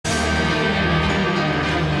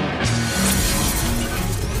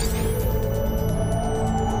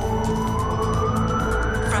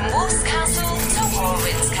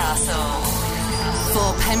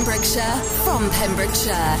Pembrokeshire, from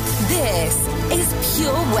Pembrokeshire, this is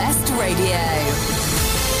Pure West Radio.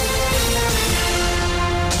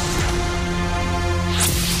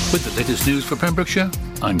 With the latest news for Pembrokeshire,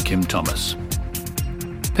 I'm Kim Thomas.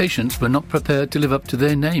 Patients were not prepared to live up to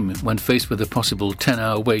their name when faced with a possible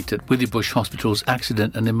 10-hour wait at Withybush Hospital's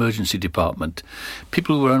Accident and Emergency Department.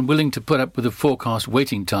 People were unwilling to put up with the forecast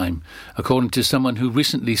waiting time, according to someone who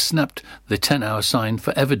recently snapped the 10-hour sign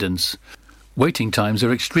for evidence. Waiting times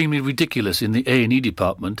are extremely ridiculous in the A&E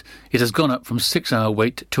department. It has gone up from 6-hour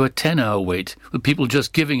wait to a 10-hour wait, with people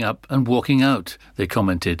just giving up and walking out, they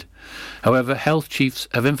commented. However, health chiefs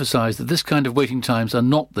have emphasised that this kind of waiting times are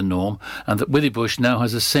not the norm and that Withybush now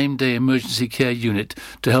has a same-day emergency care unit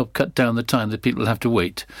to help cut down the time that people have to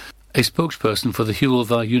wait. A spokesperson for the Hywel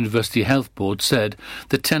Dda University Health Board said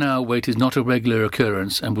the 10-hour wait is not a regular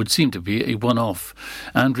occurrence and would seem to be a one-off.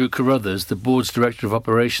 Andrew Carruthers, the board's Director of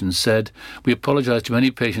Operations, said, "We apologise to any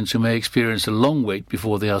patients who may experience a long wait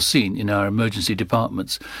before they are seen in our emergency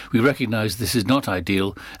departments. We recognise this is not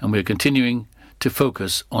ideal and we are continuing to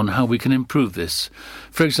focus on how we can improve this.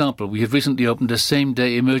 For example, we have recently opened a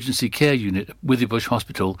same-day emergency care unit at Withybush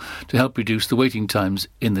Hospital to help reduce the waiting times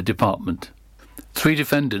in the department." 3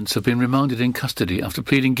 defendants have been remanded in custody after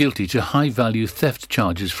pleading guilty to high-value theft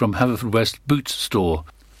charges from Haverfordwest Boots store.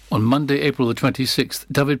 On Monday, April the 26th,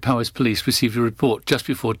 Dyfed-Powys Police received a report just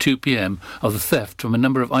before 2 p.m. of the theft from a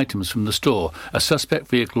number of items from the store. A suspect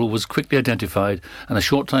vehicle was quickly identified and a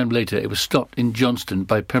short time later it was stopped in Johnston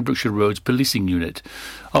by Pembrokeshire Road's policing unit.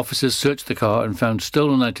 Officers searched the car and found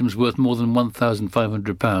stolen items worth more than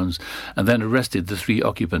 £1,500 and then arrested the 3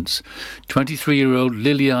 occupants. 23-year-old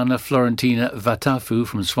Liliana Florentina Vatafu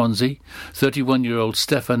from Swansea, 31-year-old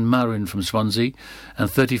Stefan Marin from Swansea and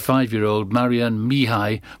 35-year-old Marianne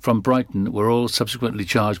Mihai from Brighton were all subsequently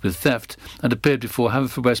charged with theft and appeared before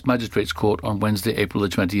Haverfordwest Magistrates Court on Wednesday, April the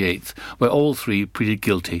 28th, where all 3 pleaded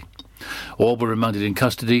guilty. All were remanded in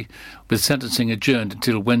custody, with sentencing adjourned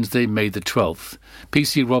until Wednesday, May the 12th.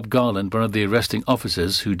 PC Rob Garland, one of the arresting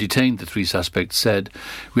officers who detained the 3 suspects, said,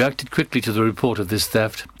 "We acted quickly to the report of this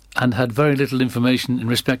theft and had very little information in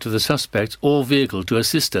respect of the suspect or vehicle to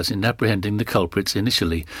assist us in apprehending the culprits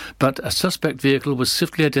initially. But a suspect vehicle was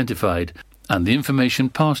swiftly identified and the information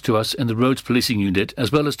passed to us in the Roads Policing Unit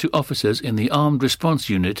as well as to officers in the Armed Response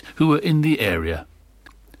Unit who were in the area."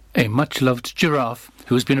 A much-loved giraffe,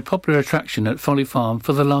 who has been a popular attraction at Folly Farm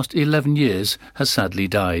for the last 11 years, has sadly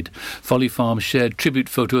died. Folly Farm shared tribute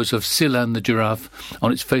photos of Silan the giraffe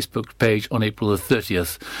on its Facebook page on April the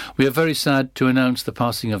 30th. "We are very sad to announce the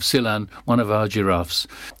passing of Silan, one of our giraffes.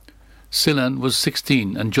 Silan was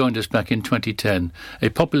 16 and joined us back in 2010. A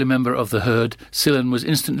popular member of the herd, Silan was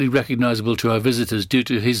instantly recognisable to our visitors due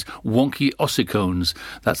to his wonky ossicones,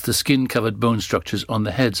 that's the skin-covered bone structures on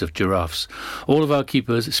the heads of giraffes. All of our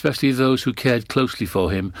keepers, especially those who cared closely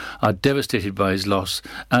for him, are devastated by his loss,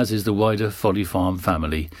 as is the wider Folly Farm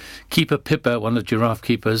family. Keeper Pippa, one of the giraffe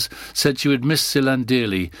keepers, said she would miss Silan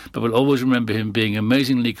dearly, but will always remember him being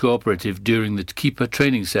amazingly cooperative during the keeper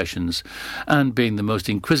training sessions and being the most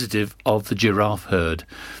inquisitive of the giraffe herd.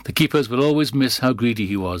 The keepers will always miss how greedy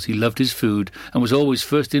he was. He loved his food and was always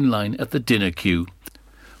first in line at the dinner queue.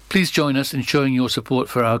 Please join us in showing your support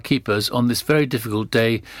for our keepers on this very difficult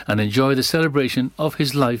day and enjoy the celebration of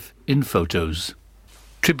his life in photos.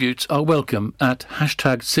 Tributes are welcome at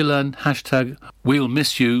 #Silan, #We'll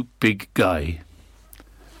Miss You, Big Guy.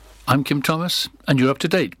 I'm Kim Thomas, and you're up to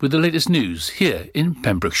date with the latest news here in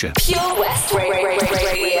Pembrokeshire. Pure West Radio.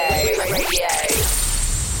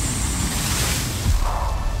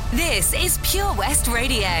 This is Pure West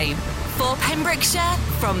Radio. For Pembrokeshire,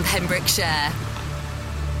 from Pembrokeshire.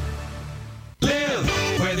 Live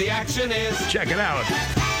where the action is. Check it out.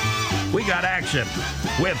 We got action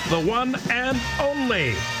with the one and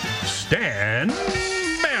only Stan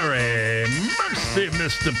Mary. Mercy,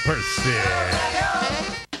 Mr. Percy.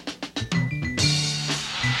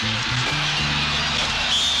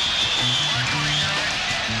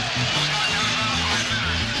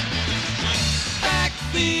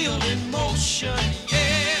 Backfield in motion,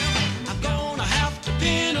 yeah. I'm gonna have to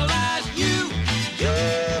penalize you.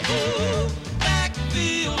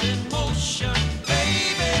 Backfield in motion,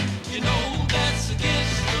 baby. You know that's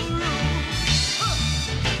against the rules.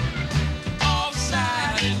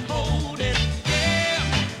 Offside and holding, yeah.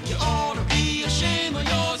 You ought to be ashamed of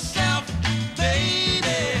yourself,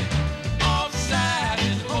 baby. Offside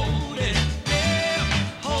and holding, yeah.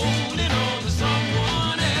 Holding on to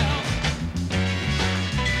someone else.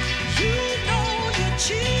 You know you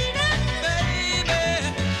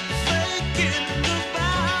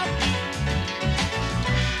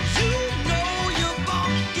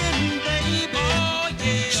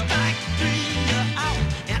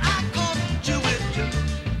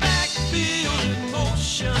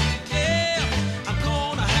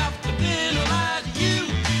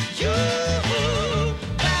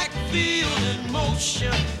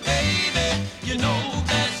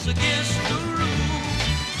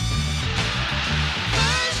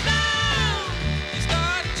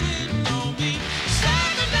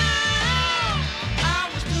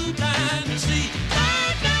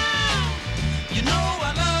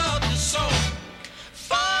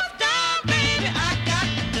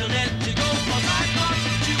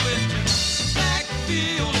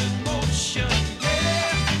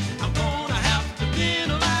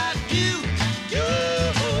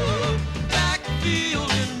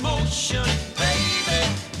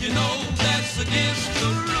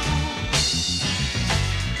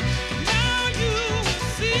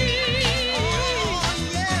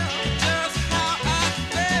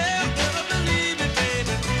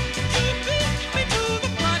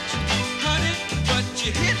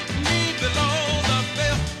you hit me below the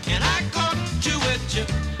belt, and I caught you with your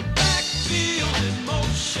back feeling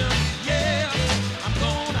motion. Yeah, I'm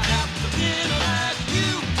gonna have to penalize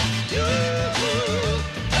you.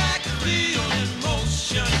 Back feeling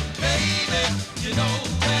motion, baby. You know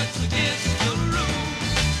that's against the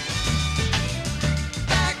rules.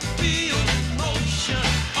 Back feeling motion,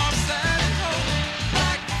 offside and home.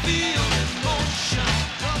 Back feeling motion,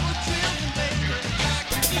 double trim, baby. Back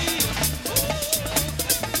feeling.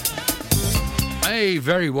 A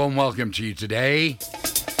very warm welcome to you today.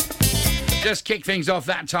 Just kick things off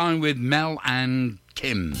that time with Mel and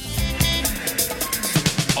Kim.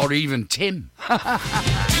 Or even Tim.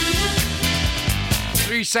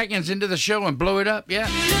 3 seconds into the show and blow it up, yeah?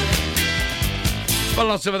 But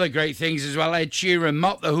lots of other great things as well. Ed Sheeran,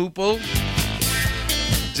 Mott the Hoople,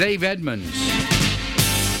 Dave Edmunds,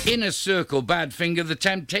 Inner Circle, Badfinger, The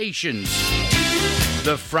Temptations,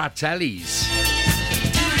 The Fratellis,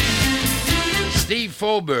 Steve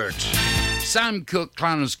Forbert, Sam Cooke,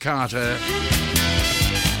 Clarence Carter,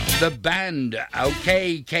 The Band,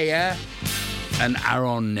 OK Kea, and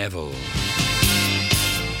Aaron Neville.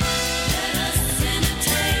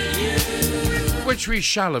 Which we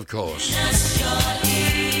shall, of course.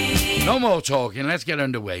 No more talking, let's get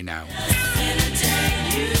underway now.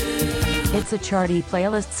 It's a charty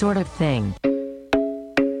playlist sort of thing.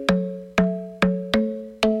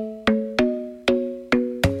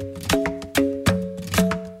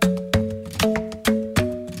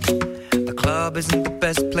 The club isn't the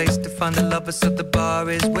best place to find the lovers, so the bar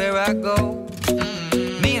is where I go.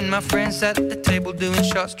 Me and my friends at the table doing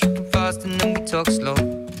shots, tripping fast, and then we talk slow.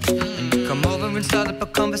 And you come over and start up a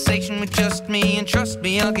conversation with just me, and trust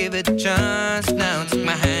me, I'll give it a chance. Now take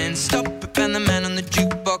my hand, stop it, and the man on the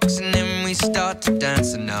jukebox, and then we start to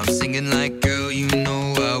dance. And now I'm singing like, girl, you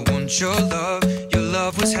know I want your love. Your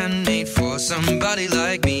love was handmade for somebody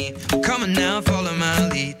like me. Come on now, follow my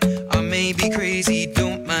lead. I may be crazy,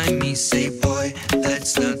 don't mind me. Say, boy,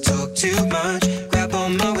 let's not talk too much. Grab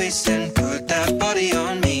on my waist and put that body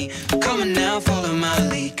on me. Come on now, follow my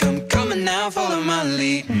lead. Come on now, follow my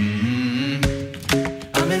lead.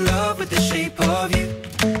 I'm in love with the shape of you.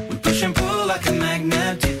 We push and pull like a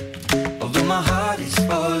magnet do. Although my heart is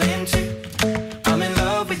falling too. I'm in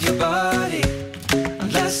love with your body.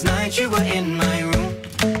 And last night you were in my room,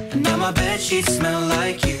 and now my bedsheets smell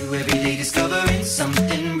like you. Every day discovering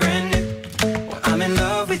something brand new. Well, I'm in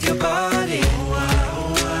love with your body.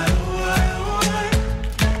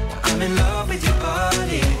 I'm in love with your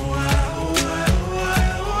body.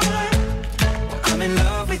 I'm in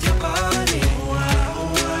love with your body.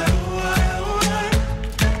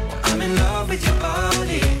 I'm in love with your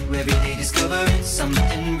body. Every day discovering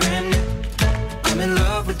something brand new. I'm in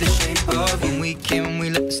love with the shape of you. When we came, we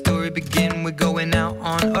let the story begin. We're going out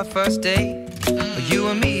on our first date. You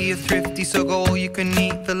and me are thrifty, so go all you can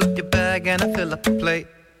eat. Fill up your bag and I fill up the plate.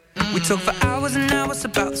 We talk for hours and hours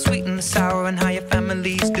about the sweet and the sour, and how your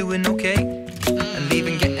family's doing okay. And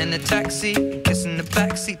leaving, getting a taxi, kissing the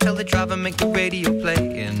backseat, tell the driver make the radio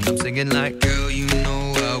play. And I'm singing like, girl, you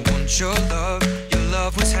know I want your love. Your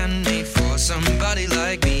love was handmade for somebody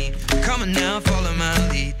like me. Come on now, follow my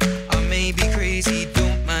lead. I may be crazy,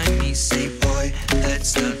 don't mind me. Say, boy,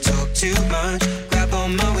 let's not talk too much. Grab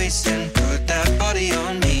on my waist and put that body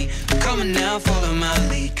on me. Come on now, follow my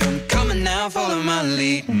lead. Come on now, follow my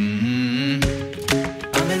lead. I'm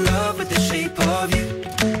in love with the shape of you.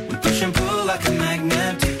 We push and pull like a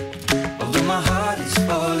magnet do. Although my heart is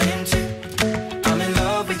falling too. I'm in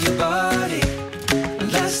love with your body.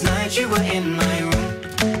 Last night you were in my room,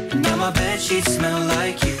 and now my bedsheets smell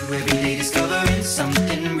like you. Every day discovering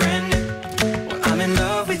something brand new. Well, I'm in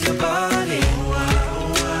love with your body.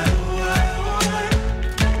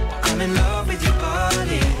 I'm in love with your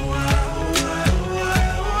body.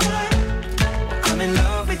 I'm in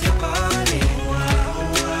love with your body.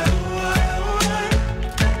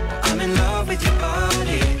 I'm in love with your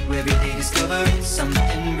body. Every day discovering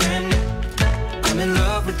something brand new. I'm in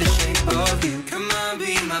love with the shape of you. Come on,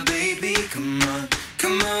 be my baby, come on.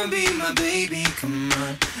 Come on, be my baby, come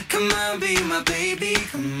on. Come on, be my baby,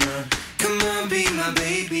 come on. Come on, be my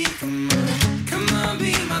baby, come on. Come on,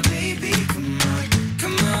 be my baby, come on.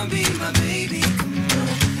 Come on, be my baby, come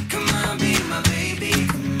on. Come on, be my baby,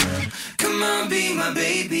 come on. Come on, be my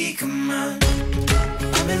baby, come on.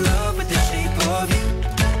 I'm in love with the shape of you.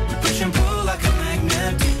 We push and pull like a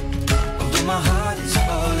magnet do. Although my heart is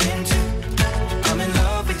falling too. I'm in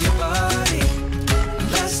love with your body.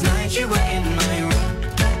 Last night you were in my room,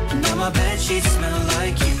 and now my bedsheets smell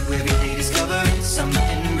like you. Every day discovering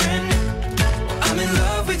something brand new. I'm in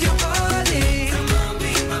love with your body. Come on,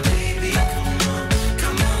 be my baby. Come on,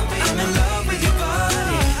 come on, be I'm in love with your body.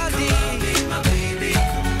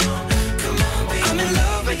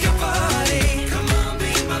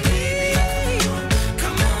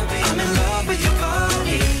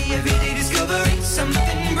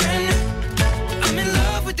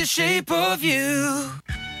 with the shape of you.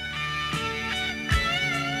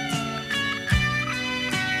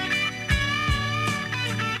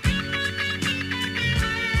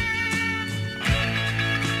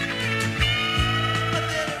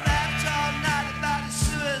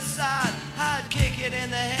 In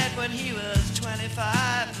the head when he was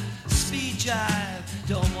 25. Speed jive,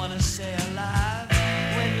 don't wanna stay alive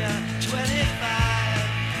when you're 25.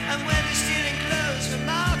 And when he's stealing clothes from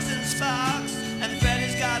Marks and Sparks, and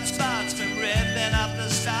Freddy's got spots from ripping up the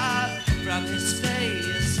stars from his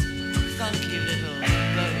face. Funky little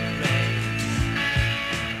boat race.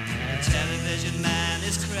 The television man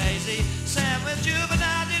is crazy, Sam with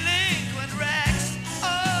juvenile delinquent Rex.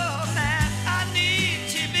 Oh man, I need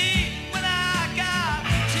TV when I got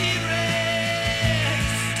T-Rex.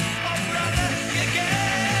 Oh brother, you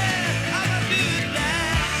get, I'm a dude now.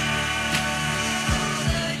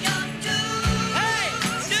 The young dude. Hey,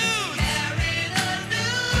 dude. Carry the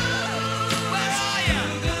dude. Where are you?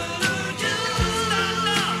 Stand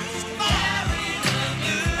up. Carry the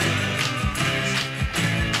dude.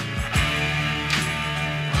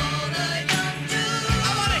 Oh, the young dude.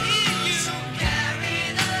 I wanna hear you. Carry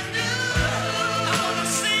the dude. I wanna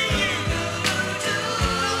see you.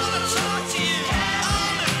 I wanna talk to you.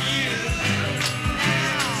 All of you.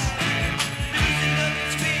 Now, losing looking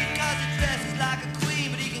sweet 'cause he dresses like a queen,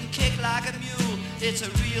 but he can kick like a mule. It's a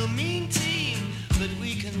real mean team, but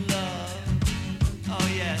we can love. Oh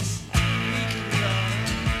yes, we can love.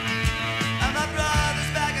 And my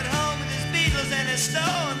brother's back at home with his Beatles and his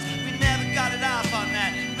Stones. We never got it off on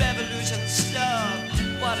that revolution stuff.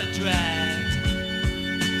 What a drag.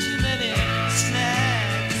 Too many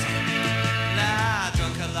snacks. Nah, I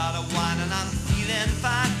drunk a lot of wine and I'm feeling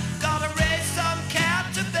fine. Gotta raise some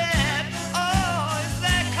cap to bed. Oh, is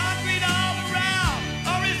there concrete all around?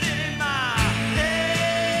 Or is it in my head?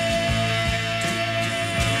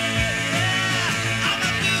 Yeah, I'm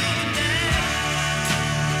a dude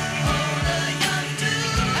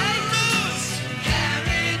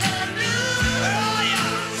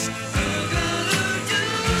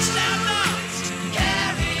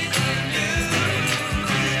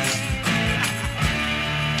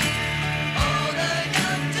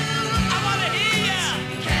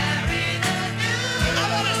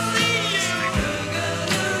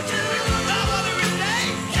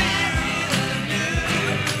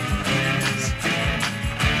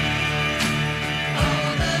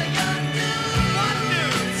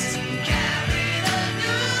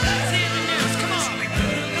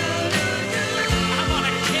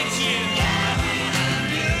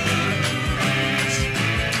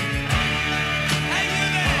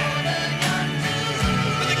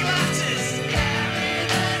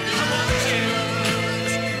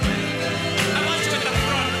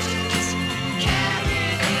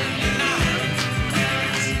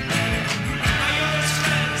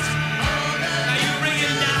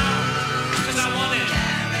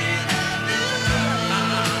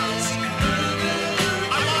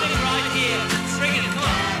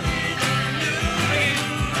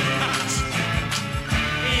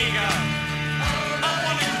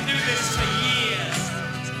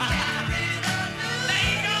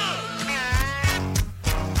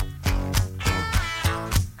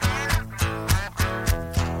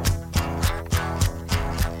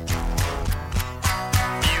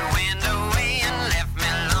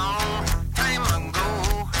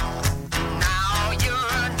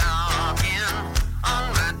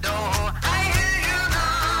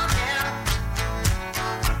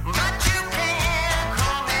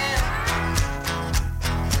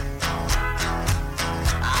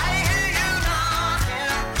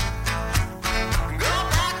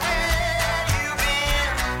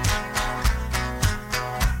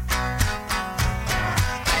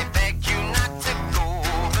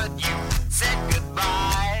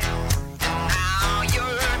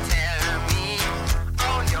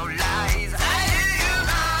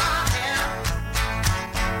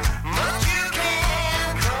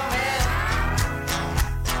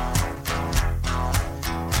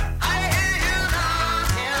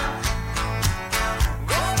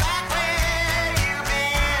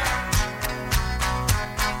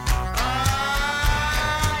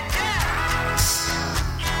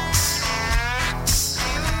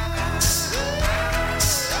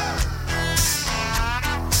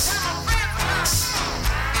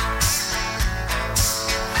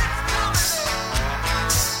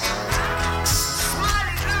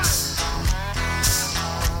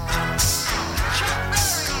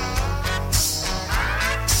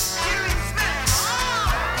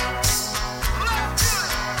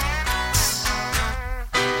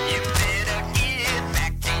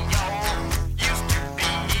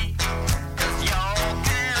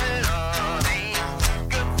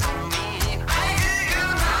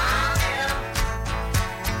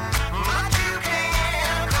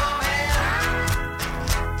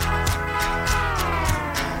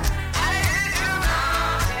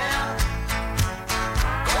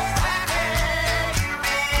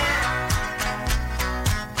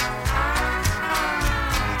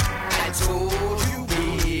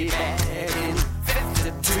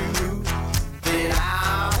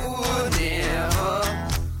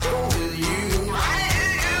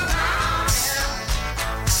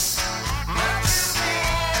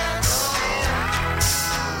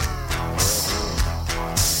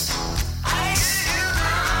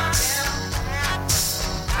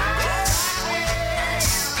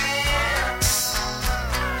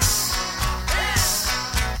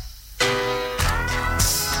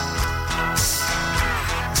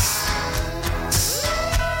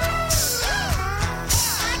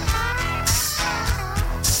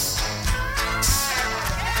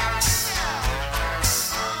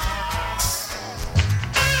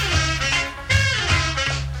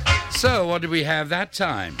what did we have that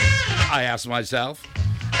time? I asked myself.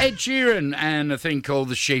 Ed Sheeran and a thing called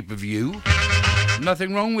The Shape of You.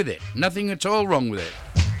 Nothing wrong with it. Nothing at all wrong with it.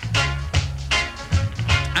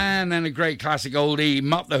 And then a great classic oldie,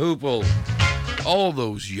 Mott the Hoople. All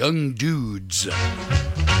those young dudes.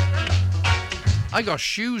 I got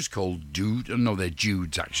shoes called Dude. No, they're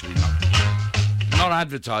Dudes, actually. Not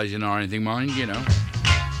advertising or anything, mind, you know.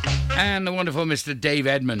 And the wonderful Mr. Dave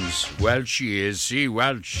Edmunds. Welsh he is, see,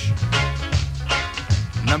 Welsh.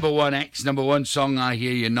 Number one song, I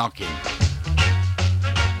Hear You Knocking.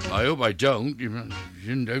 I hope I don't. You're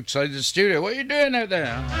outside the studio. What are you doing out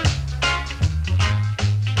there?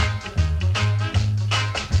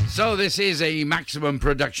 So this is a maximum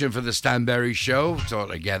production for the Stan Berry Show.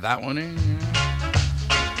 Thought I'd get that one in.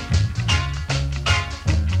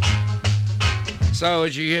 So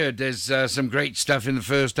as you heard, there's some great stuff in the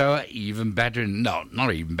first hour. Even better. No,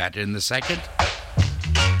 not even better in the second.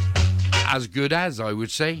 As good as, I would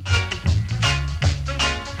say.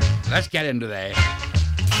 Let's get into there.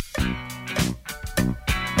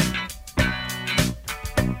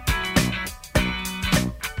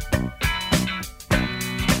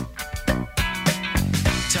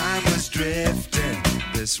 Time was drifting,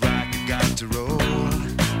 this rocket got to roll.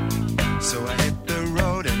 So I hit the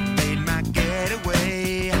road and made my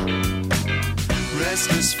getaway.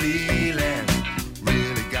 Restless feeling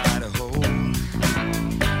really got a hold.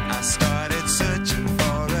 I started searching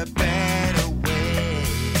for a better way.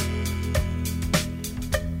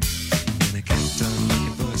 And I kept on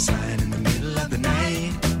looking for a sign in the middle of the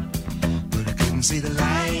night. But I couldn't see the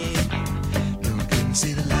light. No, I couldn't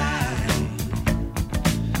see the light.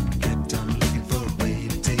 I kept on looking for a way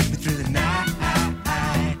to take me through the night.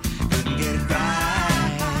 Couldn't get it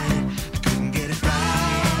right. I couldn't get it right.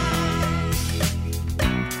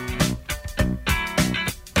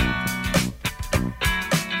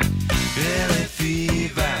 Billy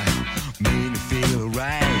fever made me feel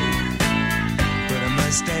right, but I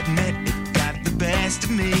must admit it got the best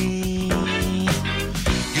of me.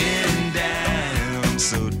 Getting down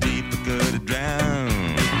so deep I could have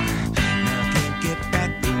drowned. Now I can't get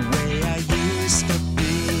back the way I used to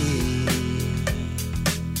be.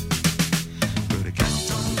 But I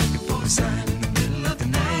kept on looking for a sign in the middle of the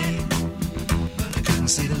night. But I couldn't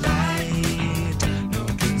see the light. No, I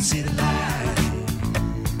couldn't see the light.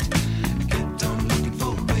 I kept on looking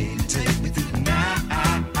for a way to take me through the night.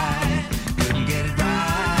 Couldn't get it right.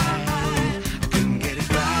 I couldn't get it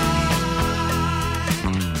right.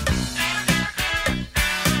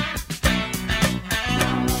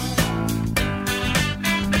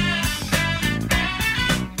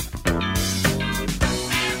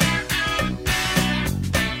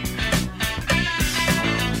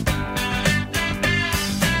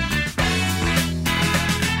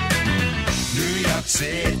 New York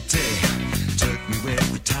City took me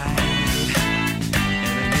with the tide,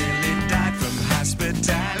 and I nearly died from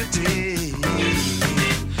hospitality.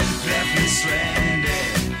 Left me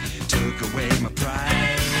stranded, took away my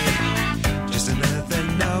pride. Just another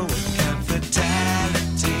no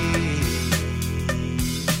comfortality.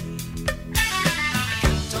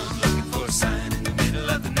 Kept on looking for a sign in the middle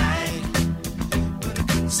of the night, but I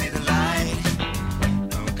couldn't see the light.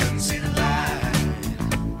 No, I couldn't see the light.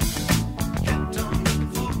 Kept on looking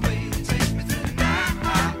for a way to take me through the night.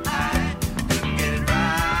 Couldn't get it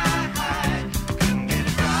right. Couldn't get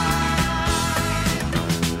it right.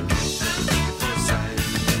 Kept on looking for a sign in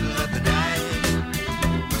the middle of the night,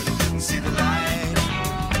 but I couldn't see the light.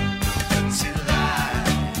 Couldn't see the light.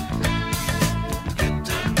 Kept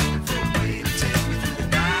on looking for a way to take me through the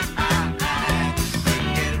night.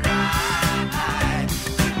 Couldn't get it right.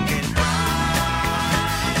 Couldn't get it right.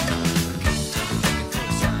 Kept on looking for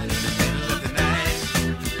a sign in the middle of the night,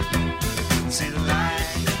 but I couldn't see the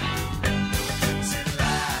light. No, I couldn't see the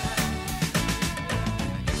light.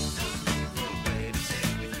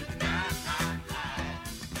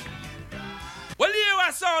 Well, you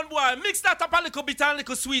are sound boy. Mix that up a little bit and a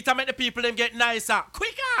little sweet and make the people them get nicer.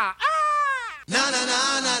 Quicker. Ah! Na na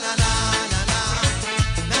na na na na na na.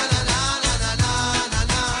 Na na na na na na na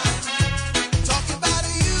na. Talk about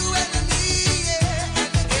you and me, yeah,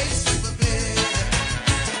 and the gay super play.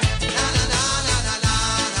 Na na na na na na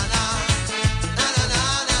na na. Na na na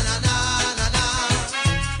na na na na na.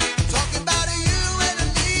 Talk about you and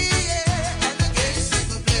me, yeah, and the gay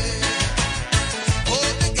super play. Oh,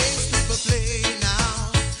 the gay super play now,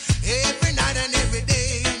 every night and every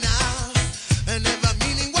day now, and never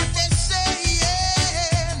meaning what they say,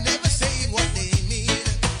 yeah, never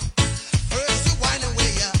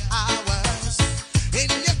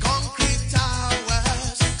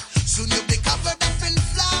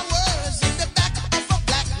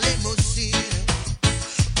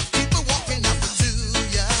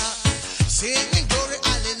singing glory,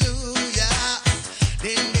 hallelujah.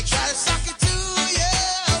 Then they try to suck it to you,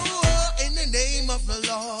 oh, in the name of the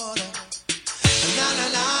Lord. Na na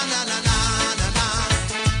na na na na na na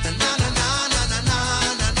na na na na na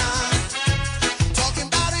na na. Talking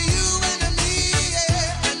about you and me,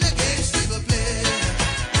 yeah, and the games people play.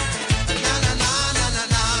 Na na na na na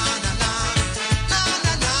na na na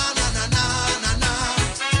na na na na na na.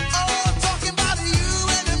 Oh, talking about you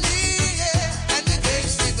and me, yeah, and the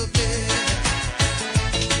games people play.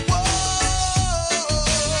 Whoa,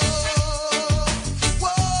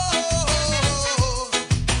 whoa,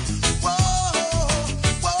 whoa,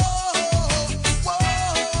 whoa,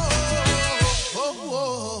 whoa, whoa.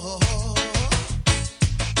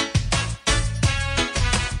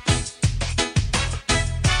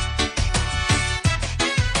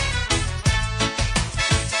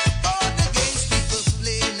 All the games people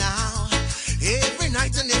play now, every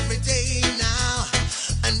night and every day now,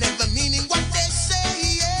 and never meaning what they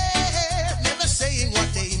say, yeah, never saying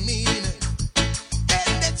what they mean.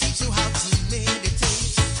 Then they teach you how to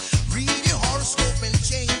meditate, read your horoscope and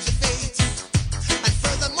change your fate, and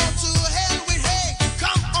furthermore to hell with hate.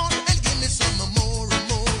 Come on and give me some more and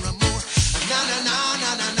more and more. Na na na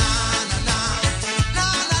na na na na na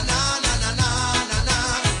na na na na na na.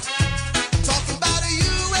 Talking about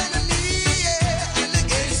you and me, yeah, and the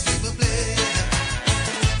games people play.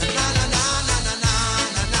 Na na na na na na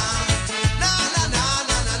na na na na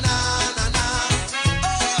na na na na.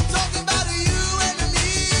 Oh, talking about you and me,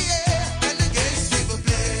 yeah, and the games people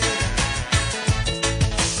play.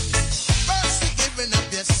 First you're giving up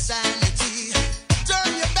your sanity,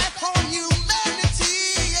 turn your back on humanity,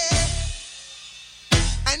 yeah,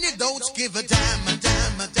 and you don't give a damn, a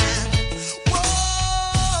damn, a damn. Whoa,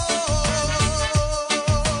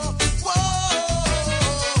 whoa,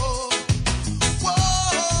 whoa,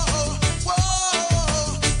 whoa,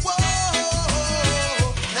 whoa.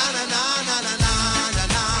 Na na na na na na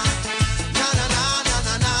na na na na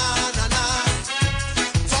na na na na.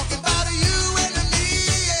 Talking about you and me,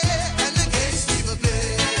 yeah, and the games people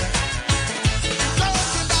play.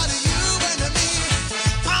 Talking about you and me,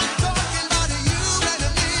 I'm talking about you and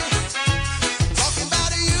me. Talking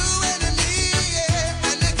about you and me, yeah,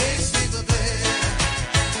 and the games people play.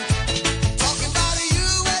 Talking about you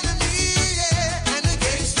and me, yeah, and the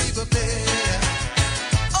games people play.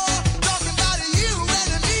 Oh, talking about you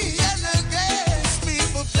and me, and the games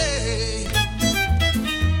people play.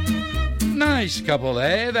 Nice couple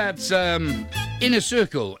there. That's Inner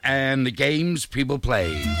Circle and the games people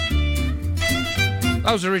play.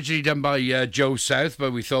 That was originally done by Joe South,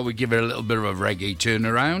 but we thought we'd give it a little bit of a reggae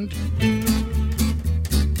turnaround.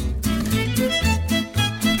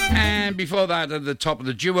 And before that, at the top of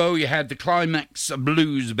the duo, you had the Climax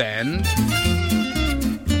Blues Band.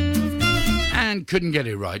 And couldn't get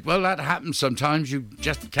it right. Well, that happens sometimes. You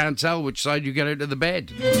just can't tell which side you get out of the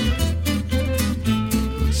bed.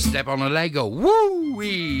 Step on a Lego.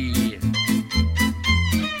 Woo-wee!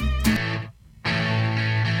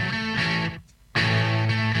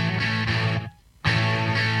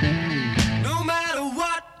 No matter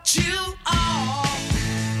what you are,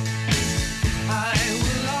 I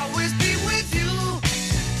will always be with you.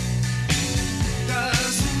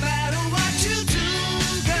 Doesn't matter what you do,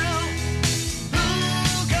 girl,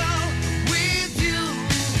 ooh, girl, with you.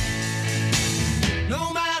 No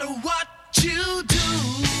matter what you do,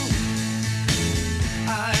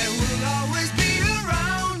 I will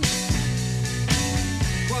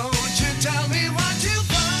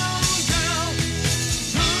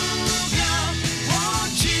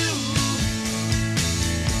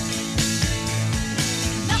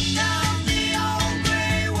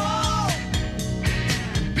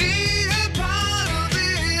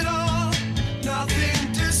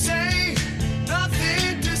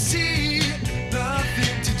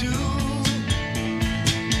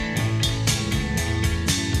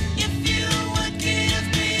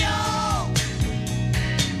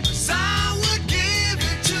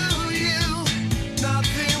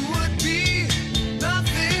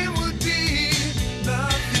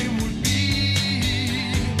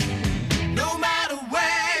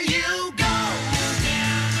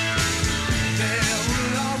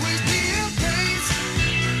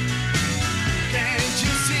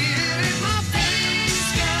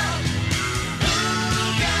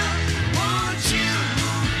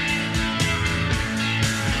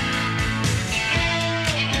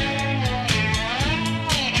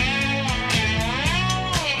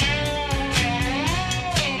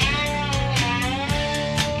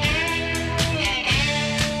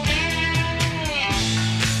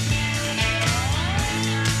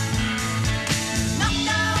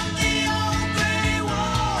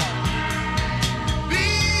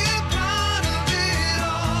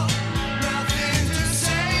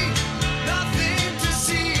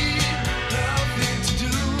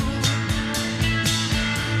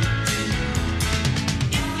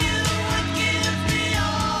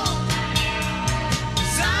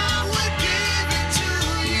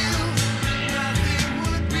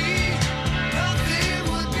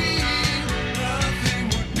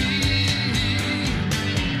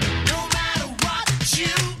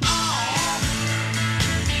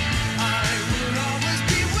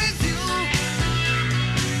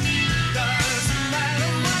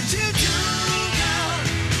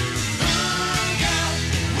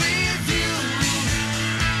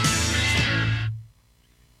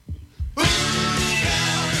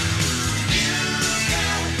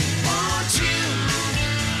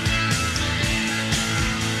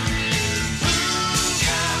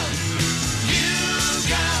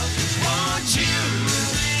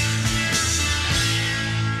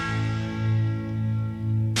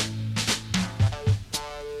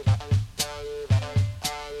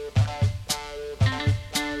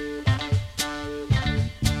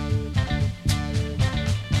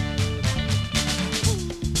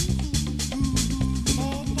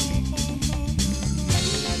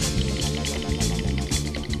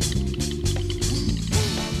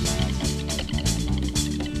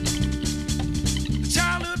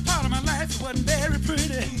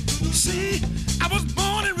See, I was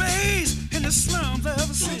born and raised in the slums of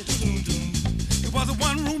the city. It was a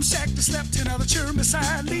one-room shack that slept 10 other children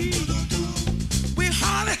beside me. We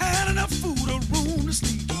hardly had enough food or room to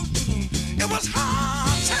sleep. It was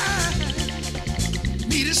hard time.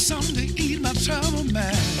 Needed something to eat my trouble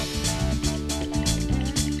man.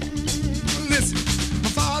 Listen, my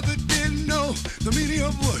father didn't know the meaning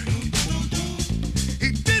of work.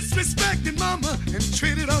 He disrespected mama and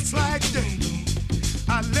treated us like dirt.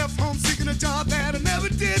 I left home seeking a job that I never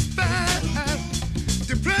did find.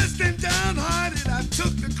 Depressed and downhearted, I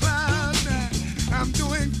took the cloud nine. I'm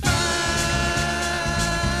doing fine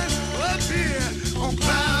up here on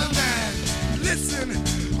cloud nine. Listen,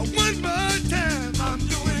 one more time, I'm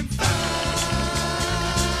doing fine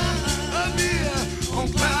up here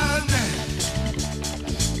on cloud nine.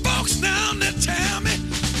 Folks down there tell me,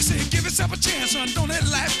 they say give yourself a chance, son, don't let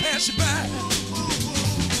life pass you by.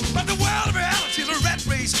 But the world of reality is a rat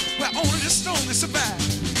race where only the strongest survive.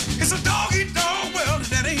 It's a dog-eat-dog world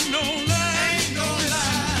that ain't no lie. Ain't no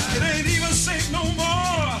lie. It ain't even safe no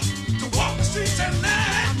more to walk the streets at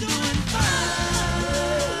night. I'm doing fine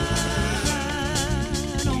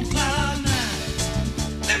on cloud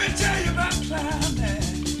nine. Let me tell you about cloud nine.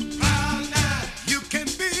 Cloud nine. You can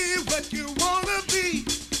be what you wanna be.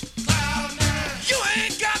 Cloud nine. You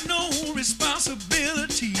ain't got no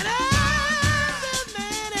responsibility. And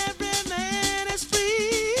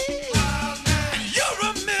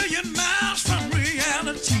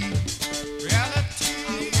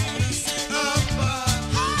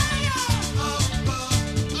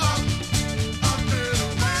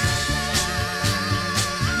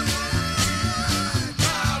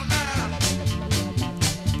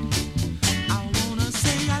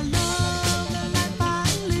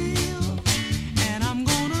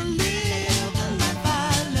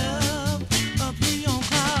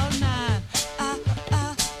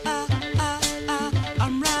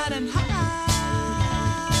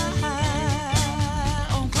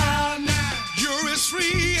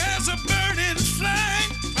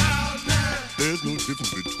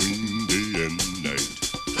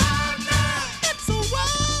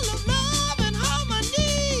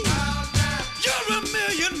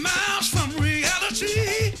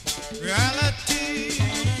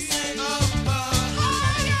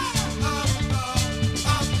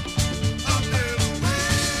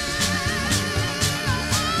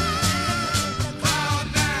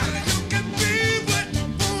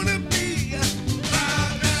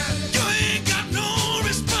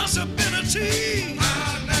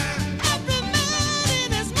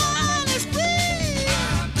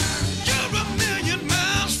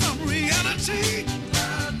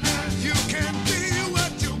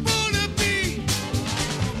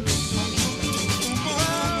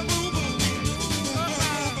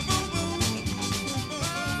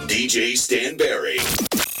DJ Stan Berry,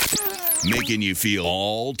 making you feel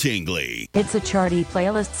all tingly. It's a charty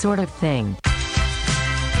playlist sort of thing.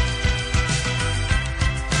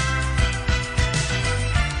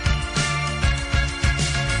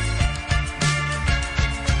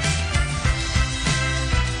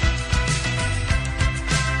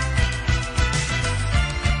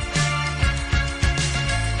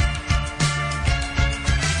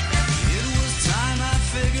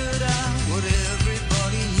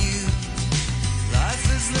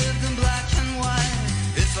 Lived in black and white.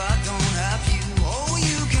 If I don't have you, oh,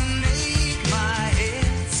 you can make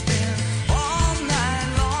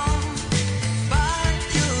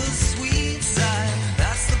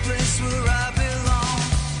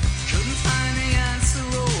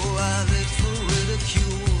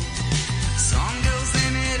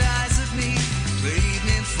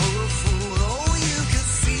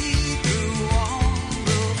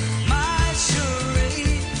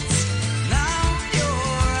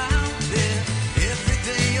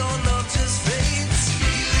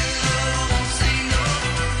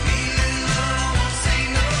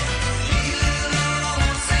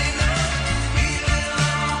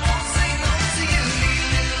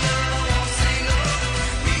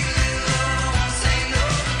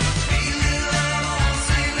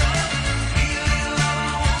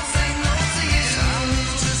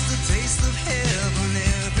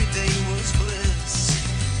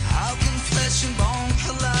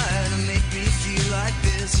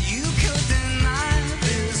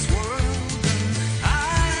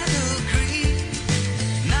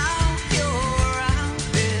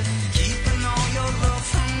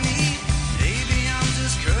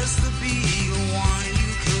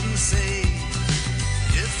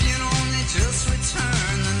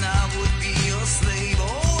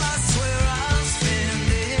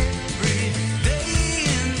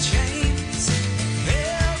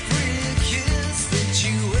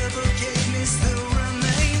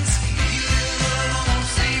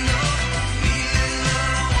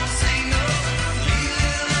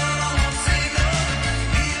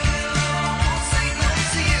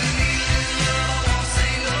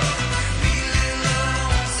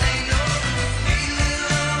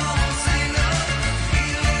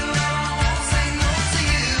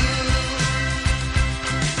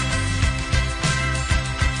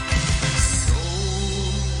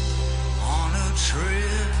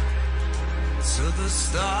to the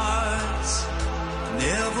stars.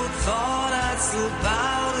 Never thought I'd slip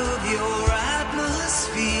out of your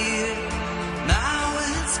atmosphere. Now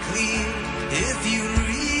it's clear if you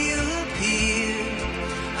reappear,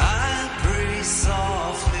 I pray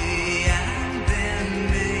softly and then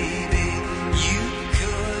maybe you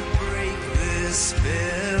could break this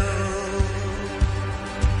spell.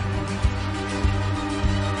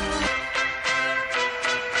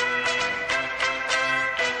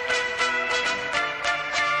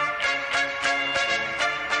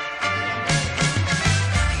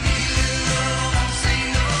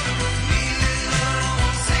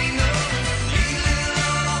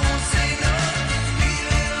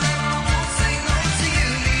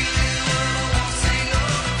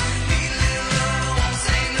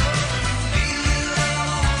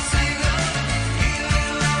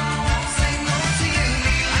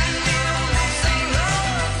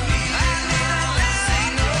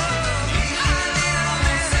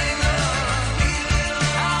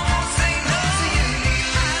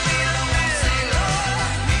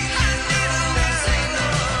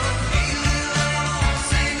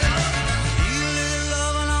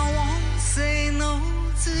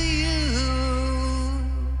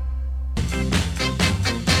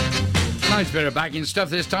 Nice bit of backing stuff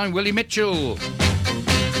this time. Willie Mitchell.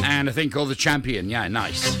 And a thing called The Champion. Yeah,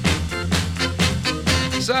 nice.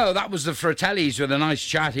 So that was the Fratellis with a nice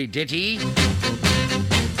chatty ditty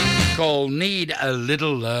called Need a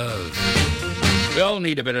Little Love. We all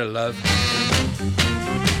need a bit of love.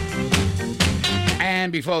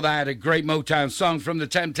 And before that, a great Motown song from The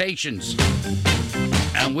Temptations.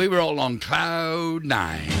 And we were all on cloud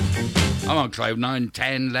 9. I'm on cloud 9,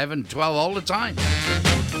 10, 11, 12 all the time.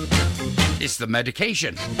 It's The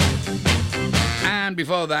Medication. And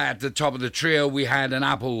before that, at the top of the trio, we had an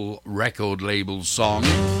Apple record label song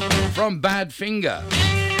from Badfinger.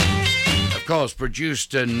 Of course,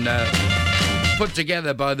 produced and put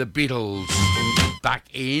together by the Beatles back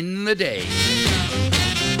in the day.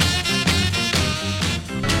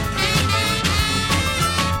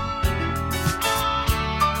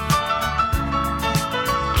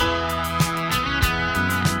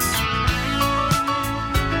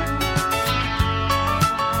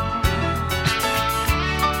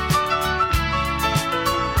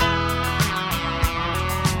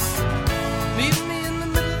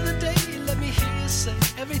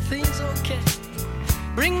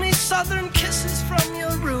 Southern kisses from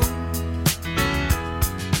your room.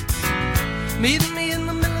 Meet me in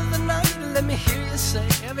the middle of the night. Let me hear you say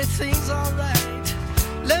everything's alright.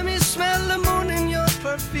 Let me smell the moon in your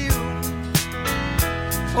perfume.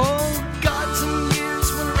 Oh, gods and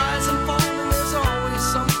years will rise and fall, and there's always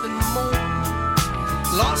something more.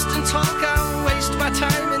 Lost in talk, I'll waste my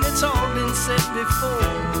time, and it's all been said before.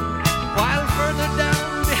 While further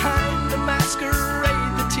down behind the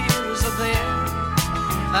masquerade, the tears are there.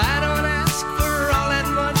 I don't ask for all that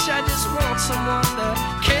much, I just want someone to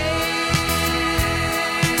care.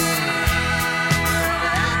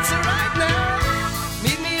 That's right now.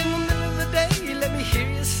 Meet me in the middle of the day, let me hear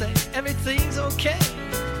you say everything's okay.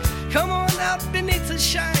 Come on out beneath the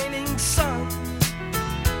shining sun.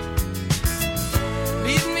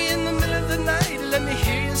 Meet me in the middle of the night, let me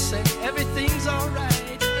hear you say everything's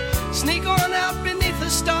alright. Sneak on out beneath the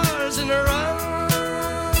stars and run.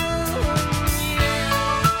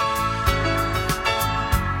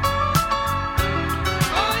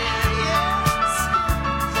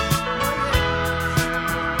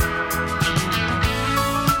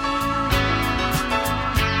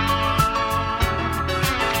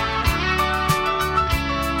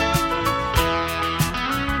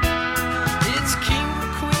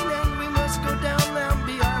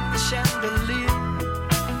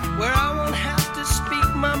 Where I won't have to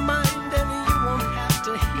speak my mind and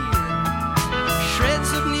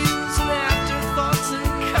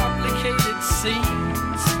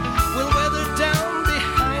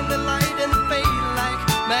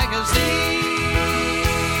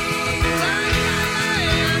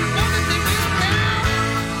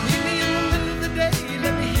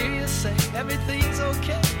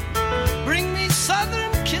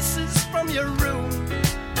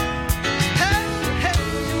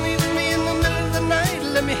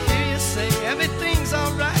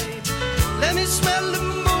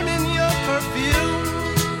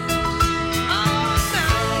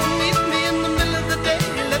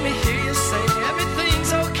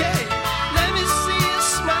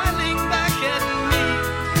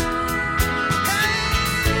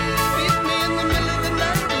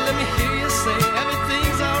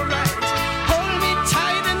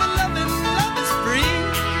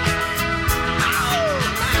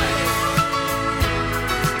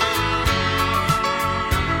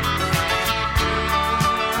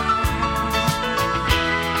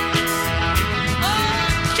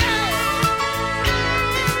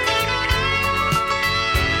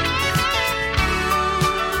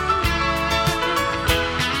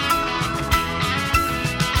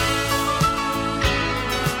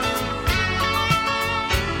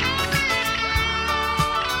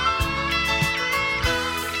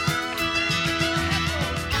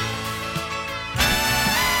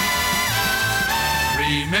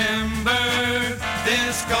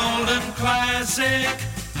this golden classic.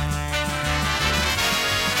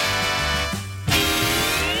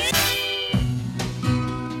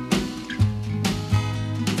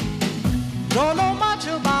 Don't know much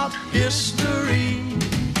about history.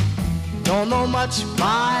 Don't know much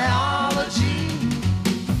biology.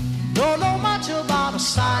 Don't know much about a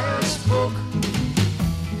science book.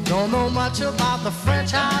 Don't know much about the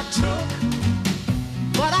French I took.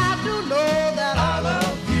 But I do know that I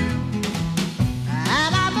love you.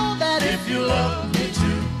 And I know that if you love me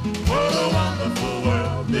too, what a wonderful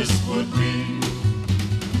world this would be.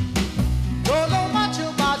 Don't know much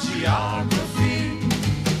about geography.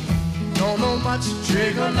 Don't know much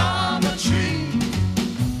trigonometry.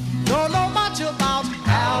 Don't know much about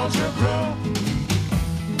algebra.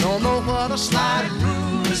 Don't know what a sliding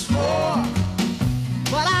rule is for.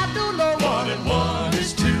 But I do know 1 and 1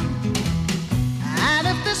 is 2. And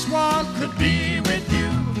if this one could be with you,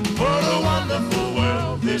 what a wonderful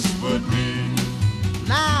world this would be.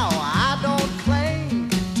 Now, I don't claim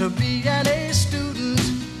to be an A student,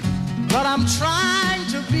 but I'm trying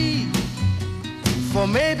to be. For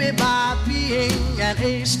maybe by being an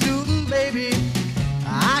A student, baby,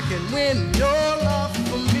 I can win your love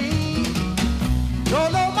for me.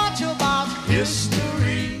 Don't know much about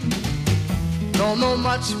history. Don't know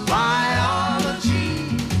much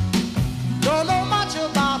biology. Don't know much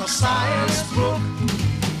about a science book.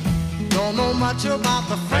 Don't know much about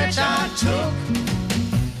the French I took.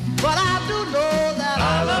 But I do know that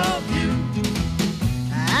I love you.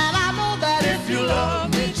 And I know that if you love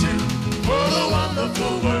me too, what a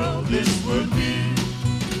wonderful world this would be.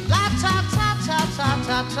 La ta ta ta ta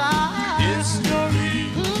ta ta. History.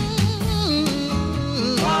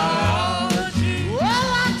 Biology. Well,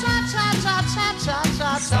 la ta ta ta ta ta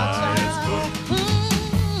ta ta. Science book.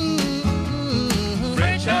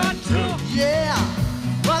 French I took. Yeah,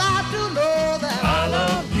 but I do know that I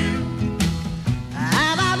love you.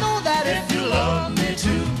 And I know that if you love me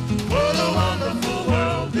too, what a wonderful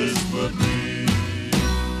world this would be.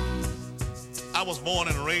 I was born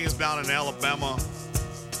and raised down in Alabama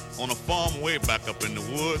on a farm way back up in the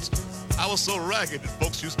woods. I was so ragged that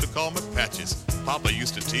folks used to call me Patches. Papa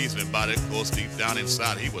used to tease me about it. Of course, deep down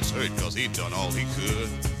inside, he was hurt because he'd done all he could.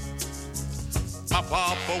 My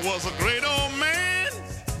papa was a great old man.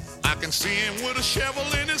 I can see him with a shovel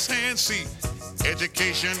in his hand. See,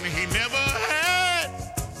 education he never had.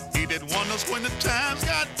 He did wonders when the times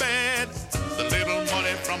got bad. The little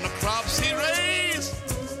money from the crops he raised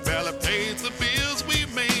barely paid the bills we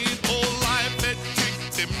made. Oh, life had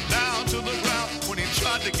kicked him down to the ground. When he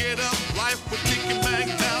tried to get up, life would kick him back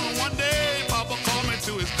down. One day, Papa called me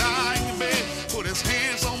to his dying bed, put his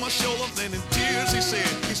hands on my shoulders, and in tears he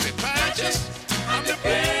said, Patches, I'm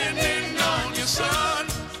depending on you, son,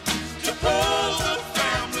 to pull the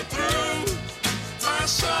family through. My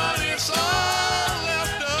son, it's all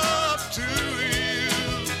left up to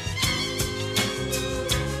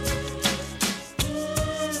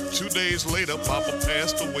you. 2 days later, Papa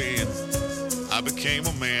passed away, and I became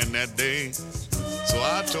a man that day. So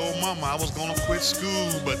I told Mama I was gonna quit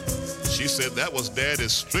school, but she said that was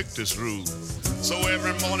Daddy's strictest rule. So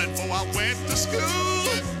every morning before I went to school,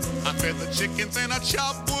 I fed the chickens and I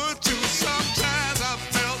chopped wood too. Sometimes I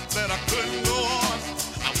felt that I couldn't go on.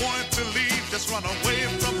 I wanted to leave, just run away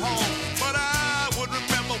from home. But I would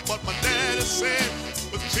remember what my daddy said,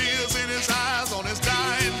 with tears in his eyes on his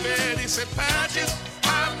dying bed. He said, Patches,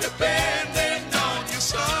 I'm depending on you,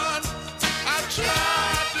 son. I've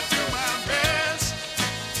tried to do my best.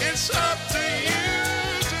 It's up to you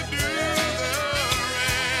to do the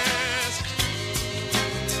rest.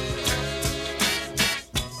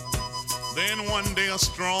 Then one day a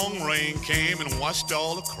strong rain came and washed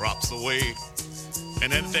all the crops away.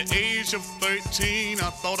 And at the age of 13, I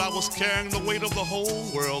thought I was carrying the weight of the whole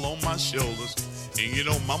world on my shoulders. And you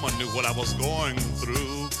know, Mama knew what I was going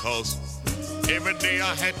through, 'cause every day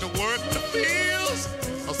I had to work the fields,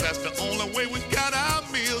 'cause that's the only way we got our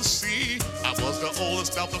meals. See, I was the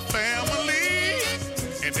oldest of the family,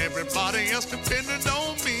 and everybody else depended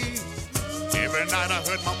on me. Every night I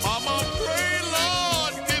heard my mama pray,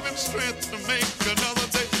 Lord, give him strength to make another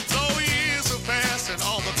day. So years have passed and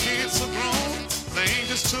all the kids are grown. The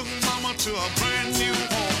angels took Mama to a brand new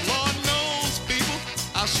home. Lord knows, people,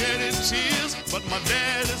 I shedded tears, but my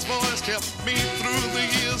daddy's voice kept me through the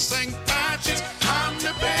years, saying, Patches, I'm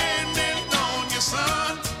depending on you,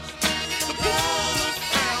 son, to pull the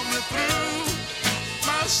family through.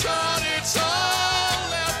 My son, it's all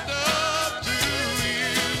left up to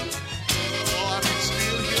you. Oh, I can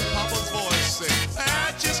still hear Papa's voice say,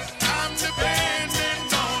 Patches, I'm depending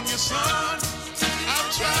on you, son. I've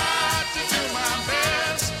tried to do my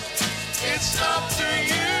best. It's up to you.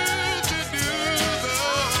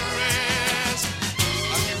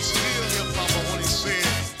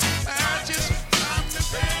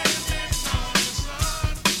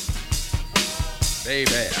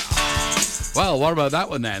 baby. Well, what about that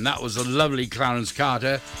one then? That was the lovely Clarence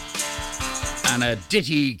Carter and a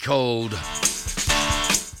ditty called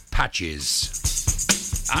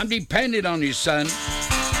Patches. I'm depending on you, son.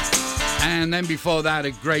 And then before that,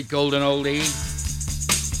 a great golden oldie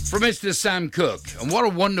from Mr. Sam Cooke. And what a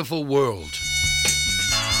wonderful world.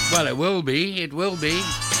 Well, it will be. It will be.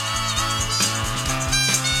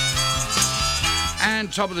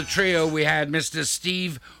 And top of the trio, we had Mr.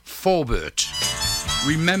 Steve Forbert.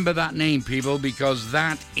 Remember that name, people, because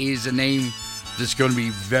that is a name that's going to be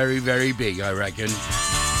very, very big, I reckon.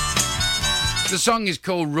 The song is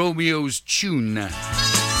called Romeo's Tune. I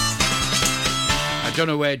don't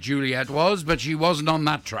know where Juliet was, but she wasn't on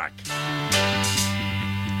that track.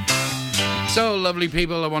 So, lovely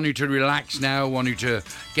people, I want you to relax now. I want you to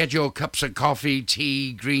get your cups of coffee,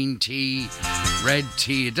 tea, green tea, red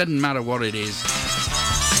tea. It doesn't matter what it is.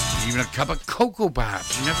 Even a cup of cocoa,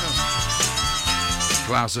 perhaps. You never know.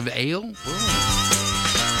 Glass of ale.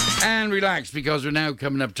 Ooh. And relax, because we're now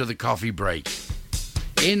coming up to the coffee break.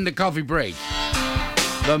 In the coffee break,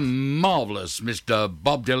 the marvellous Mr.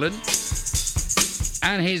 Bob Dylan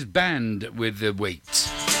and his band with the weight.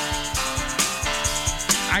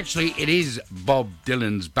 Actually, it is Bob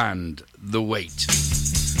Dylan's band, The Weight.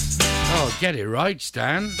 Oh, get it right,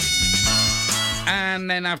 Stan. And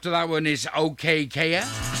then after that one is OK Kea.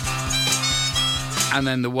 And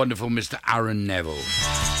then the wonderful Mr. Aaron Neville.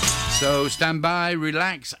 So stand by,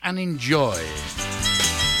 relax, and enjoy.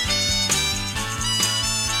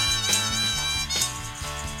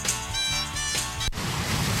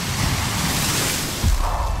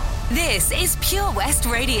 This is Pure West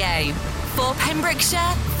Radio. For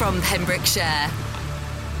Pembrokeshire, from Pembrokeshire.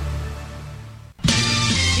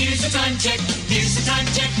 Here's the time check, here's the time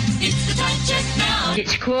check, it's the time check now.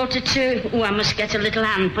 It's 1:45. Oh, I must get a little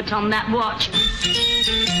hand put on that watch.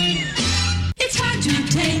 It's time to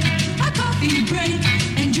take a coffee break.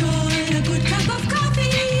 Enjoy a good cup of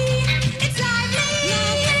coffee. It's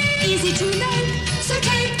lively, easy to make, so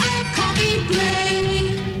take a coffee break.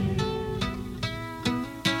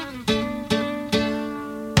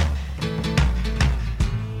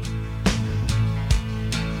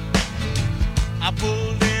 I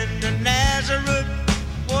pulled into Nazareth,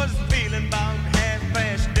 was feeling about half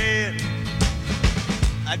past dead.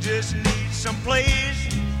 I just need some place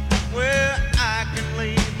where I can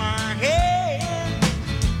lay my head.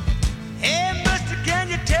 Hey, mister, can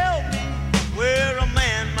you tell me where a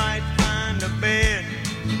man might find a bed?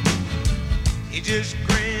 He just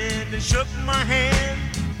grinned and shook my hand,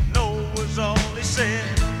 no was all he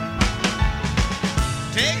said.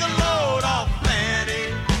 Take a load off, Fanny.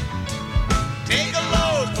 Take a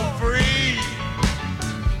load for free.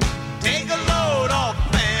 Take a load off,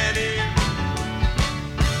 Fanny.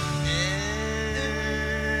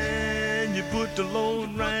 And you put the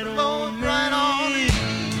load right on me.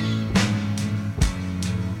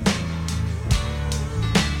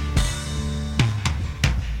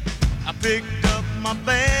 I picked up my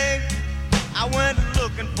bag. I went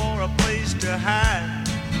looking for a place to hide.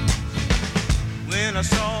 When I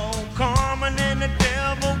saw Carmen and the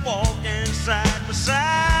devil walking side by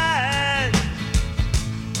side,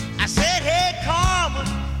 I said, hey, Carmen,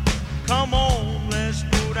 come on, let's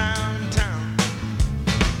go downtown.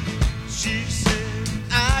 She said,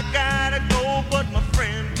 I gotta go, but my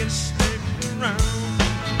friend can stick around.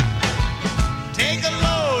 Take a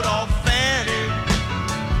load off, Fanny.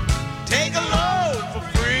 Take a load for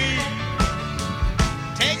free.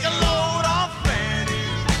 Take a load off, Fanny.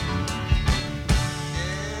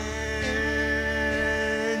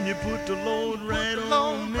 And you put the load right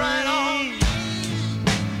on me.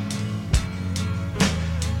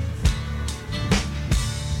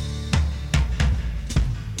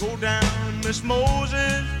 Go down, Miss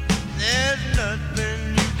Moses, there's nothing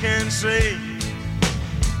you can say.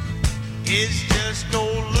 It's just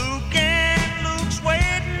old Luke, and Luke's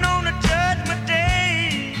waiting on a judgment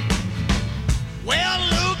day. Well,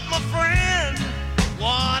 Luke, my friend,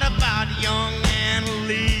 what about young Anna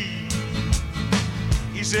Lee?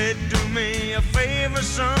 He said, do me a favor,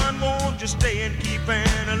 son, won't you stay and keep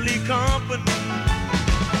Anna Lee company?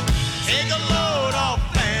 Take a load off,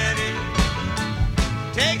 Fanny.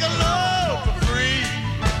 Take a load for free.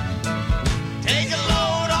 Take a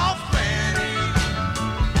load off, Fanny.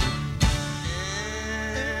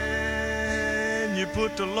 And you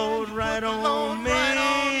put the load right on me.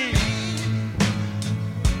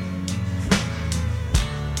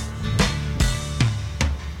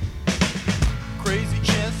 Crazy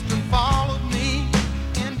Chester followed me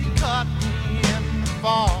and he caught me in the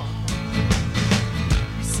fall.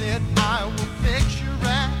 He said, I will fix you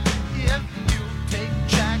right if you take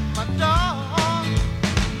Jack, my dog.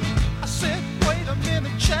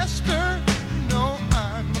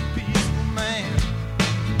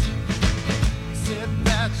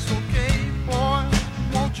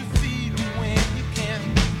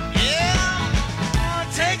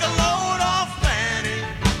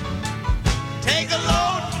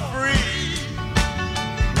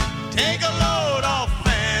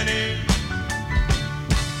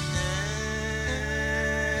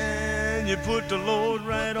 the load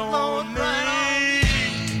right on me.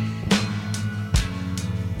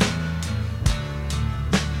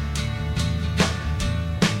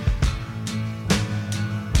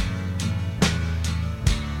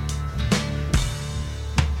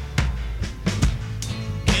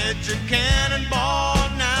 Get your cannonball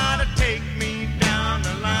now to take me down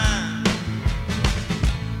the line.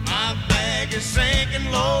 My bag is sinking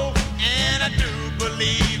low, and I do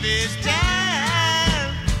believe it's time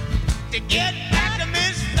to get back to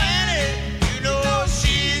Miss Fanny. You know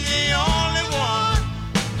she's the only one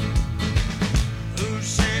who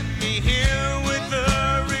sent me here with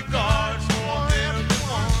her regards for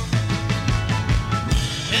everyone.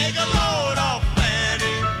 Take a load off,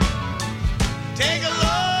 Fanny. Take a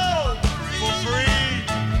load for free.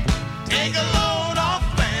 Take a load off,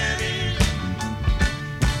 Fanny.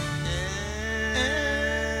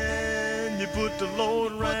 And you put the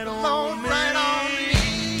load right on me.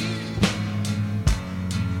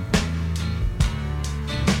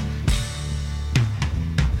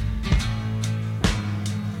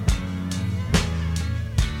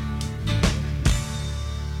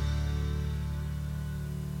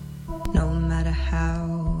 No matter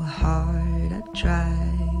how hard I try,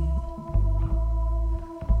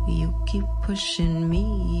 you keep pushing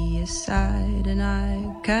me aside, and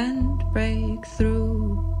I can't break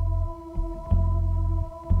through.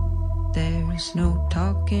 There's no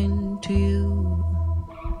talking to you.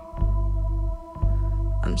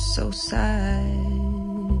 I'm so sad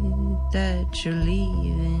that you're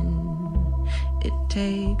leaving. It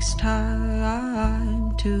takes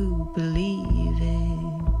time to believe it.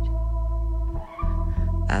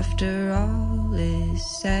 After all is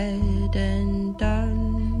said and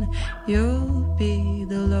done, you'll be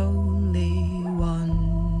the lonely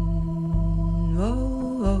one.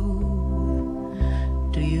 Oh, oh.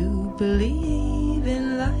 Do you believe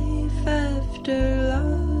in life after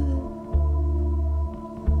love?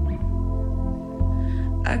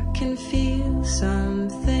 I can feel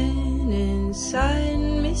something inside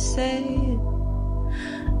me say,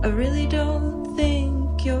 I really don't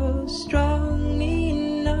think you're strong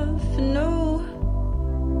enough, no.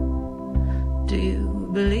 Do you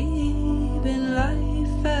believe in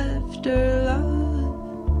life after love?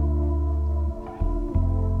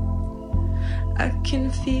 I can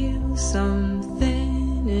feel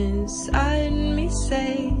something inside me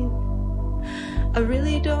say, I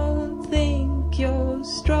really don't think you're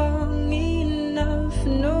strong enough,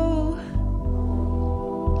 no.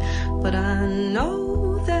 But I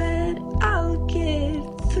know that I'll get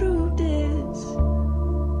through this.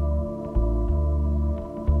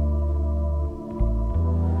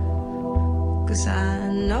 Cause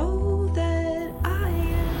I know that I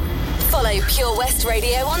am. Follow Pure West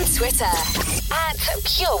Radio on Twitter at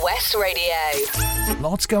Pure West Radio.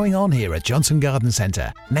 Lots going on here at Johnson Garden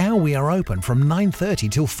Centre. Now we are open from 9:30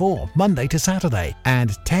 till 4, Monday to Saturday,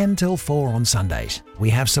 and 10 till 4 on Sundays. We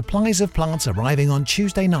have supplies of plants arriving on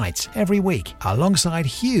Tuesday nights every week, alongside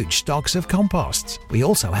huge stocks of composts. We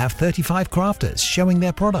also have 35 crafters showing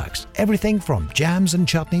their products, everything from jams and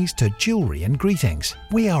chutneys to jewellery and greetings.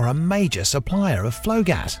 We are a major supplier of flow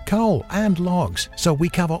gas, coal and logs, so we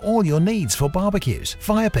cover all your needs for barbecues,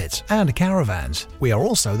 fire pits and caravans. We are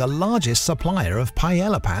also the largest supplier of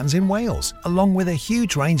paella pans in Wales, along with a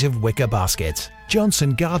huge range of wicker baskets.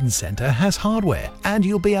 Johnson Garden Centre has hardware, and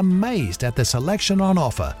you'll be amazed at the selection on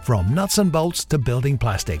offer, from nuts and bolts to building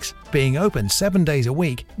plastics. Being open 7 days a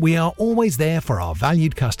week, we are always there for our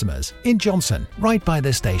valued customers. In Johnson, right by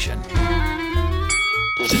the station.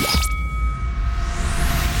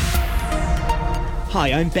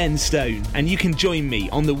 Hi, I'm Ben Stone, and you can join me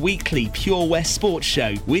on the weekly Pure West Sports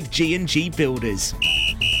Show with G&G Builders.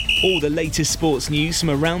 All the latest sports news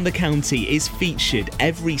from around the county is featured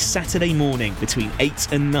every Saturday morning between 8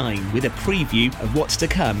 and 9 with a preview of what's to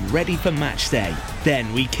come ready for match day.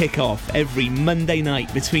 Then we kick off every Monday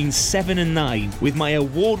night between 7 and 9 with my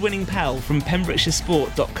award-winning pal from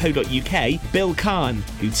PembrokeshireSport.co.uk, Bill Kahn,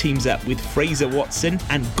 who teams up with Fraser Watson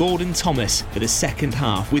and Gordon Thomas for the second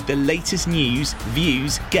half with the latest news,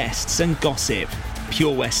 views, guests and gossip.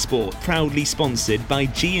 Pure West Sport, proudly sponsored by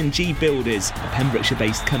G&G Builders, a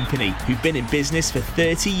Pembrokeshire-based company who've been in business for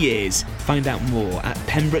 30 years. Find out more at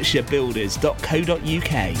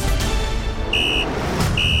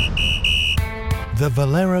PembrokeshireBuilders.co.uk. The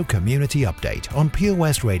Valero Community Update on Pure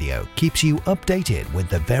West Radio keeps you updated with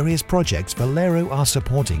the various projects Valero are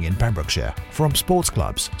supporting in Pembrokeshire, from sports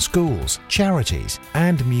clubs, schools, charities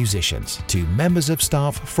and musicians to members of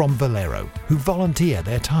staff from Valero who volunteer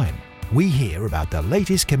their time. We hear about the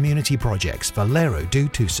latest community projects Valero do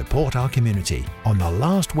to support our community on the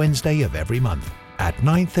last Wednesday of every month. at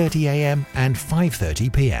 9:30 a.m. and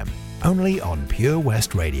 5:30 p.m. only on Pure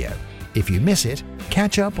West Radio. If you miss it,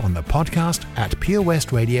 catch up on the podcast at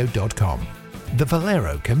purewestradio.com. The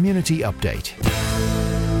Valero Community Update.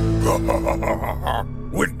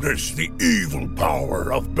 Witness the evil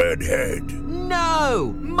power of Bedhead.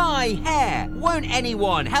 No! My hair! Won't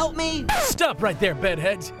anyone help me? Stop right there,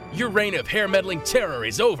 Bedheads. Your reign of hair-meddling terror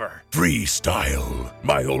is over. Freestyle,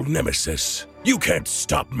 my old nemesis. You can't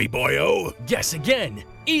stop me, boyo. Guess again.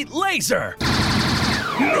 Eat laser!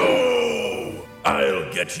 No!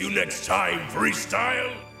 I'll get you next time,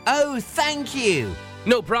 Freestyle. Oh, thank you.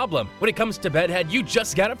 No problem. When it comes to Bedhead, you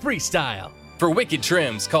just gotta freestyle. For wicked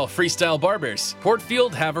trims, call Freestyle Barbers,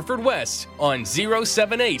 Portfield, Haverfordwest, on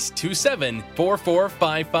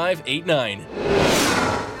 078-27445589.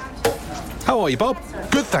 How are you, Bob?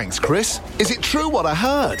 Good, thanks, Chris. Is it true what I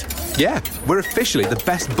heard? Yeah, we're officially the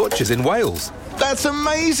best butchers in Wales. That's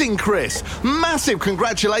amazing, Chris. Massive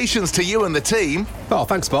congratulations to you and the team. Oh,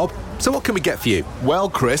 thanks, Bob. So what can we get for you? Well,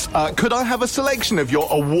 Chris, could I have a selection of your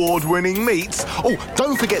award-winning meats? Oh,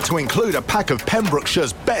 don't forget to include a pack of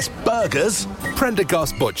Pembrokeshire's best burgers.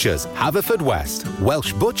 Prendergast Butchers, Haverfordwest,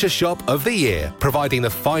 Welsh Butcher Shop of the Year, providing the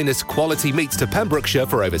finest quality meats to Pembrokeshire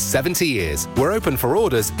for over 70 years. We're open for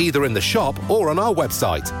orders either in the shop or on our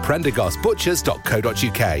website,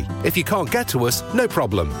 prendergastbutchers.co.uk. If you can't get to us, no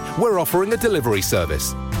problem. We're offering a delivery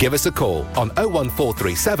service. Give us a call on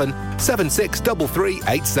 01437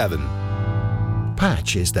 763387.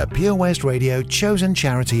 Patch is the Pure West Radio chosen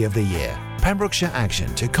charity of the year. Pembrokeshire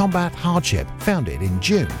Action to Combat Hardship, founded in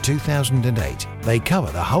June 2008. They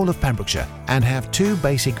cover the whole of Pembrokeshire and have 2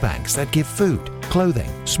 basic banks that give food, clothing,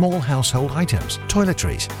 small household items,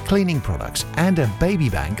 toiletries, cleaning products, and a baby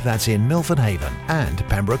bank that's in Milford Haven and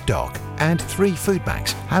Pembroke Dock, and 3 food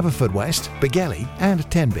banks, Haverfordwest, Begelly and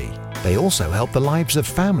Tenby. They also help the lives of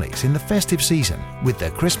families in the festive season with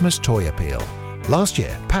their Christmas toy appeal. Last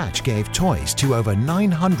year, Patch gave toys to over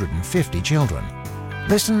 950 children.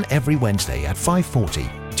 Listen every Wednesday at 5:40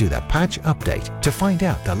 to the Patch Update to find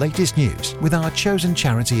out the latest news with our chosen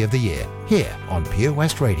charity of the year here on Pure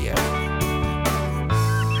West Radio.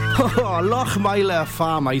 Oh, Lochmeyler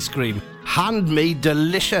Farm Ice Cream. Handmade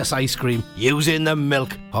delicious ice cream using the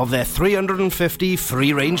milk of their 350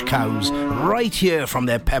 free-range cows right here from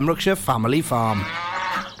their Pembrokeshire family farm.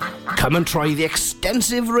 Come and try the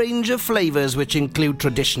extensive range of flavours which include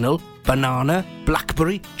traditional, banana,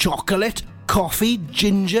 blackberry, chocolate, coffee,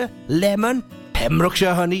 ginger, lemon,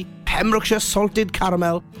 Pembrokeshire honey, Pembrokeshire salted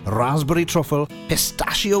caramel, raspberry truffle,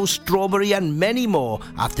 pistachio, strawberry and many more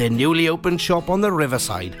at their newly opened shop on the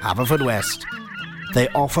Riverside, Haverfordwest. They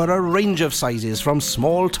offer a range of sizes from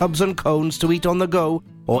small tubs and cones to eat on the go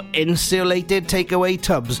or insulated takeaway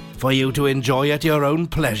tubs for you to enjoy at your own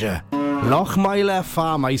pleasure. Lochmeyler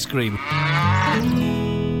Farm Ice Cream.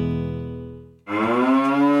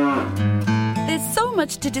 There's so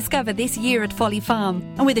much to discover this year at Folly Farm,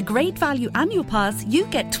 and with a great value annual pass, you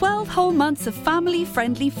get 12 whole months of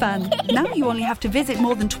family-friendly fun. Now you only have to visit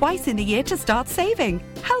more than twice in a year to start saving.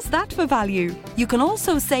 How's that for value? You can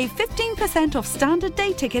also save 15% off standard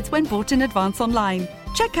day tickets when bought in advance online.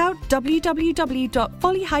 Check out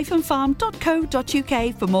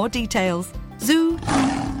www.folly-farm.co.uk for more details. Zoo,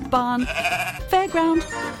 barn, fairground,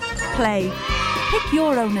 play. Pick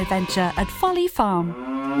your own adventure at Folly Farm.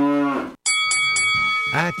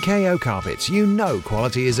 At KO Carpets, you know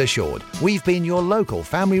quality is assured. We've been your local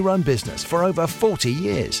family-run business for over 40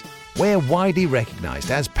 years. We're widely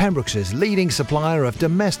recognised as Pembrokeshire's leading supplier of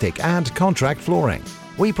domestic and contract flooring.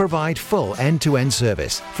 We provide full end-to-end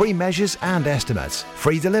service, free measures and estimates,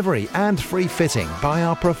 free delivery and free fitting by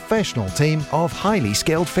our professional team of highly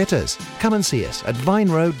skilled fitters. Come and see us at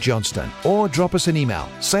Vine Road, Johnston, or drop us an email,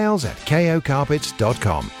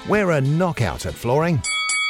 sales@kocarpets.com. We're a knockout at flooring.